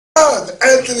I'm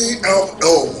Anthony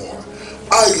Elmore.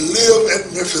 I live in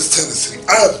Memphis, Tennessee.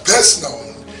 I am best known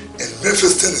in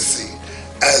Memphis, Tennessee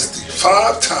as the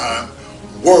 5-time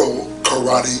world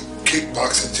karate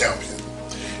kickboxing champion.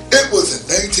 It was in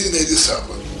 1987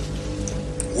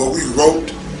 where we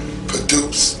wrote,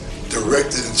 produced,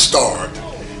 directed, and starred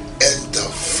in the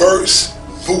first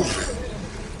movie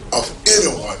of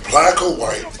anyone, black or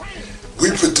white. We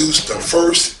produced the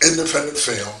first independent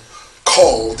film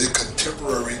called the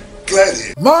Contemporary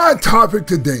Gladiator. My topic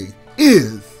today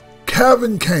is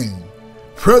Kane,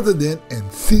 President and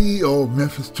CEO of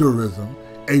Memphis Tourism,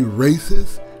 a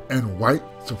racist and white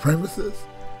supremacist.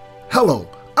 Hello,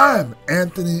 I am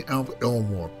Anthony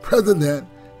Elmore, President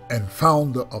and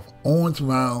Founder of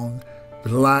Mound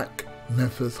Black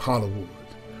Memphis Hollywood.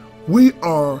 We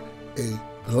are a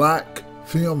black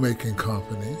filmmaking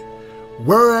company,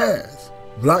 whereas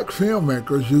black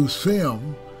filmmakers use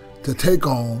film to take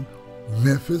on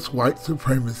Memphis white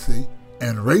supremacy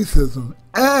and racism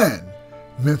and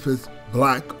Memphis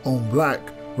black on black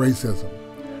racism.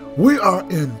 We are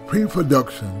in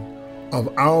pre-production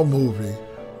of our movie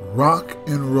Rock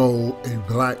and Roll, A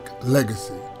Black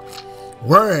Legacy,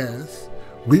 whereas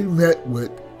we met with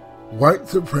white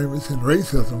supremacy and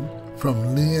racism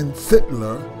from Linn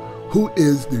Sitler, who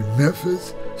is the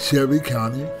Memphis Shelby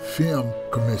County Film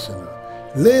Commissioner.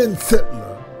 Linn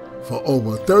Sitler, for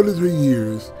over 33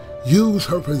 years, used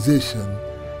her position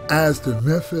as the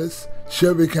Memphis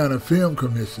Shelby County Film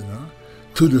Commissioner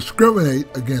to discriminate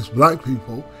against black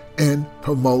people and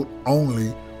promote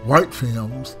only white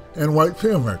films and white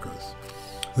filmmakers.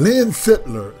 Linn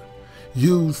Sitler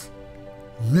used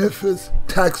Memphis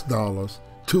tax dollars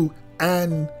to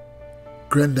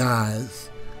aggrandize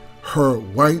her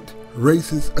white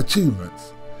racist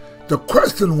achievements. The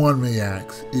question one may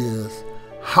ask is,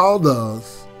 how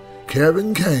does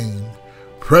Kane,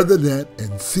 President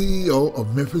and CEO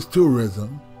of Memphis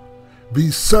Tourism,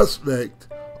 be suspect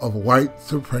of white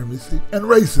supremacy and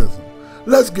racism?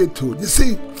 Let's get to it. You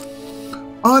see,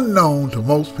 unknown to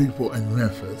most people in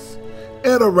Memphis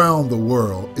and around the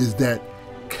world is that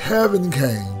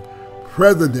Kane,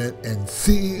 President and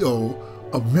CEO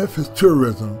of Memphis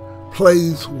Tourism,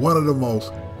 plays one of the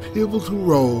most pivotal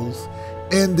roles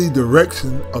in the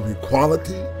direction of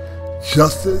equality,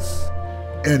 justice,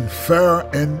 and fair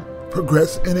and a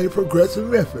progressive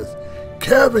Memphis.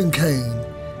 Kane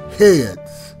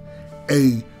heads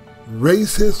a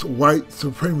racist white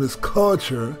supremacist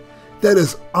culture that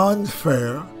is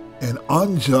unfair and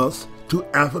unjust to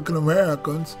African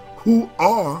Americans, who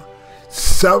are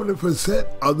 70%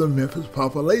 of the Memphis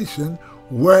population,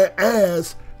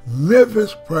 whereas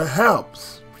Memphis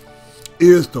perhaps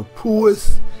is the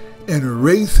poorest and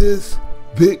racist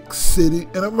big city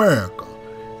in America.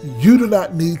 You do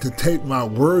not need to take my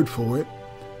word for it.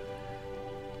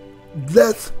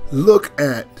 Let's look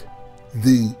at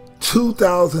the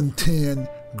 2010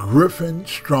 Griffin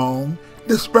Strong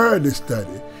disparity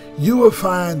study. You will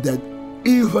find that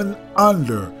even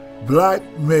under black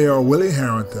Mayor Willie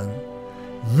Harrington,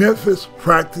 Memphis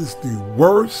practiced the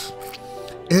worst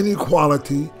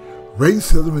inequality,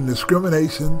 racism, and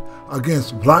discrimination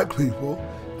against black people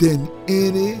than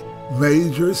any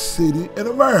major city in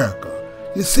America.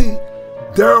 You see,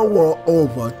 there were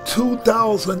over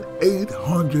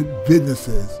 2,800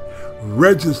 businesses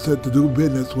registered to do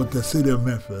business with the city of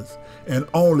Memphis, and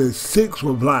only 6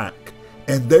 were black,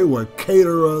 and they were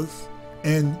caterers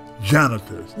and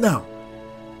janitors. Now,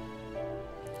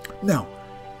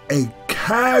 a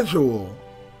casual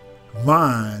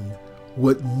mind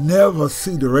would never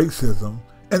see the racism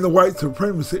and the white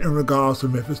supremacy in regards to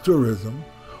Memphis tourism,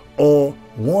 or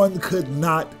one could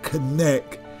not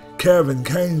connect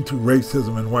Kane to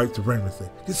racism and white supremacy.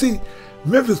 You see,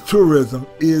 Memphis tourism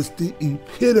is the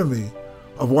epitome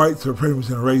of white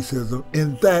supremacy and racism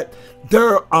in that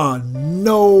there are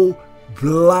no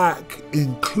black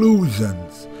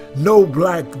inclusions, no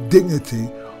black dignity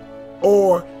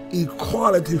or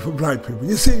equality for black people.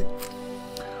 You see,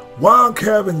 while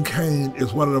Kane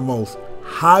is one of the most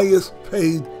highest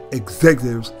paid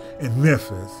executives in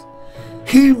Memphis,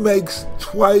 he makes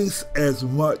twice as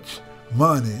much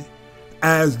money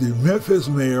as the Memphis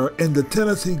mayor and the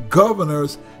Tennessee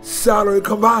governor's salary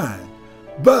combined.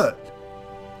 But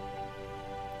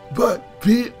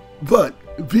be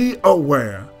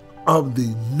aware of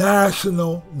the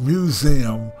National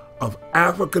Museum of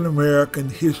African American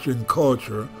History and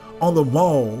Culture on the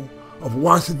Mall of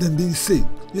Washington, D.C.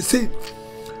 You see,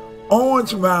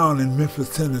 Orange Mound in Memphis,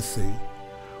 Tennessee,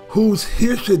 whose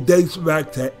history dates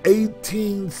back to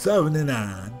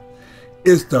 1879,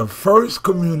 is the first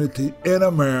community in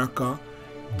America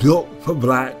built for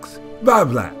blacks by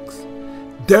blacks.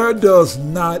 there does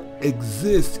not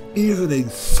exist even a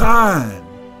sign,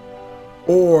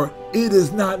 or it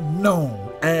is not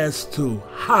known as to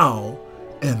how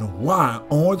and why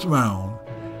Orange Mound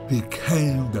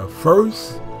became the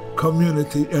first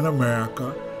community in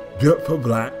America built for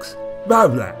blacks by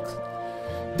blacks.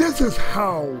 This is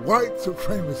how white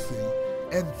supremacy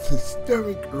and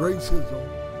systemic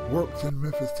racism works in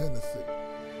Memphis, Tennessee.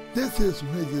 This is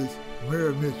Mrs.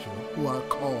 Mary Mitchell, who I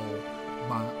call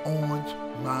my Orange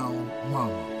Mound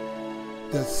Mama.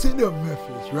 The city of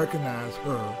Memphis recognized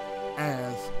her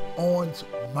as Orange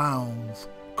Mound's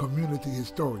community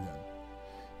historian.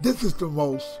 This is the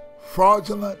most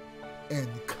fraudulent and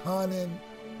cunning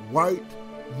white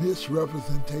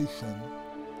misrepresentation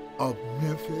of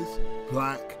Memphis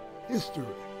black history.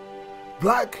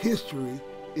 Black history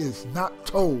is not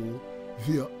told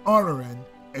via honoring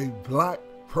a black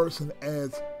person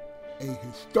as a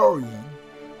historian.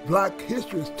 Black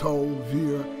history is told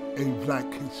via a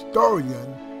black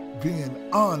historian being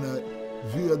honored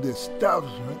via the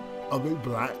establishment of a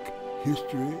black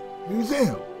history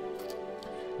museum.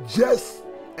 Just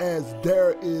as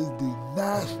there is the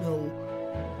National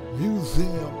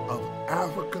Museum of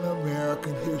African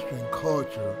American History and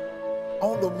Culture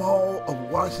on the Mall of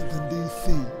Washington,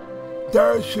 D.C.,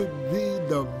 there should be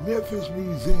the Memphis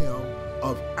Museum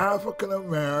of African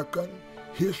American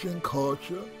History and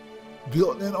Culture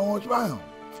built in Orange Mound.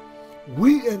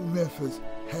 We in Memphis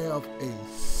have a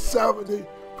 70%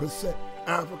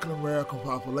 African American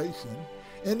population,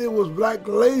 and it was black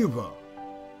labor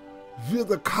via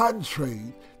the cotton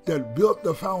trade that built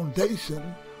the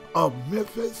foundation of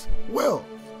Memphis wealth.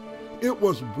 It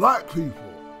was black people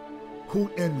who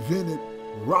invented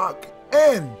rock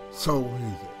and soul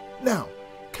music. Now,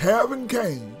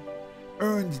 Kane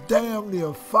earns damn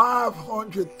near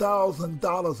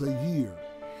 $500,000 a year.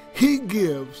 He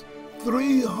gives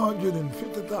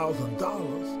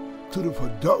 $350,000 to the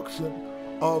production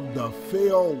of the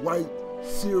failed white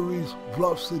series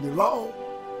Bluff City Law,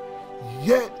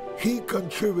 yet he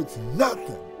contributes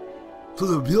nothing to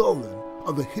the building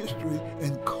of the history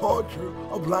and culture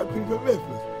of black people in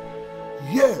Memphis.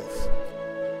 Yes,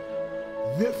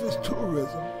 Memphis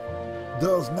tourism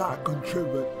does not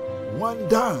contribute one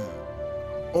dime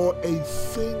or a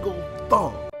single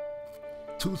thought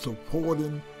to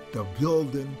supporting the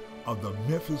building of the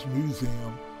Memphis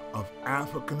Museum of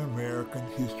African American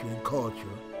History and Culture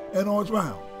in Orange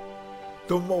Mound.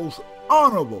 The most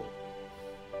honorable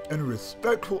and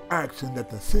respectful action that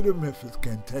the city of Memphis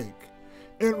can take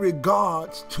in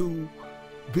regards to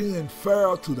being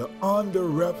fair to the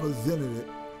underrepresented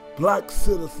black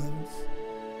citizens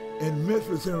in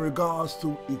Memphis in regards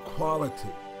to equality,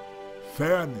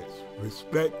 fairness,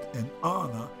 respect, and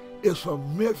honor is for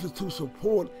Memphis to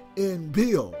support and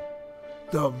build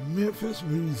the Memphis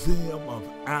Museum of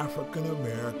African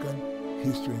American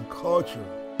History and Culture.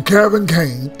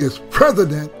 Kane is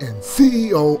president and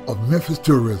CEO of Memphis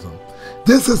Tourism.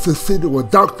 This is the city where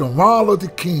Dr. Martin Luther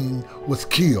King was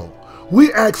killed.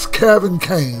 We asked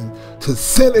Kane to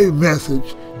send a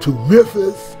message to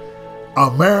Memphis,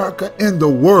 America, and the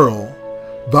world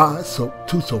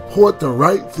to support the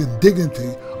rights and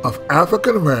dignity of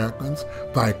African Americans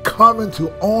by coming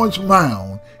to Orange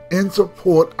Mound and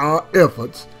support our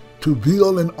efforts to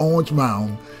build in Orange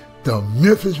Mound the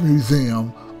Memphis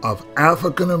Museum of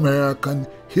African American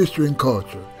History and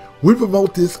Culture. We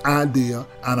promote this idea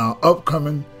in our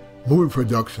upcoming movie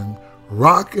production,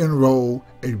 Rock and Roll,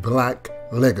 A Black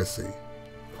Legacy.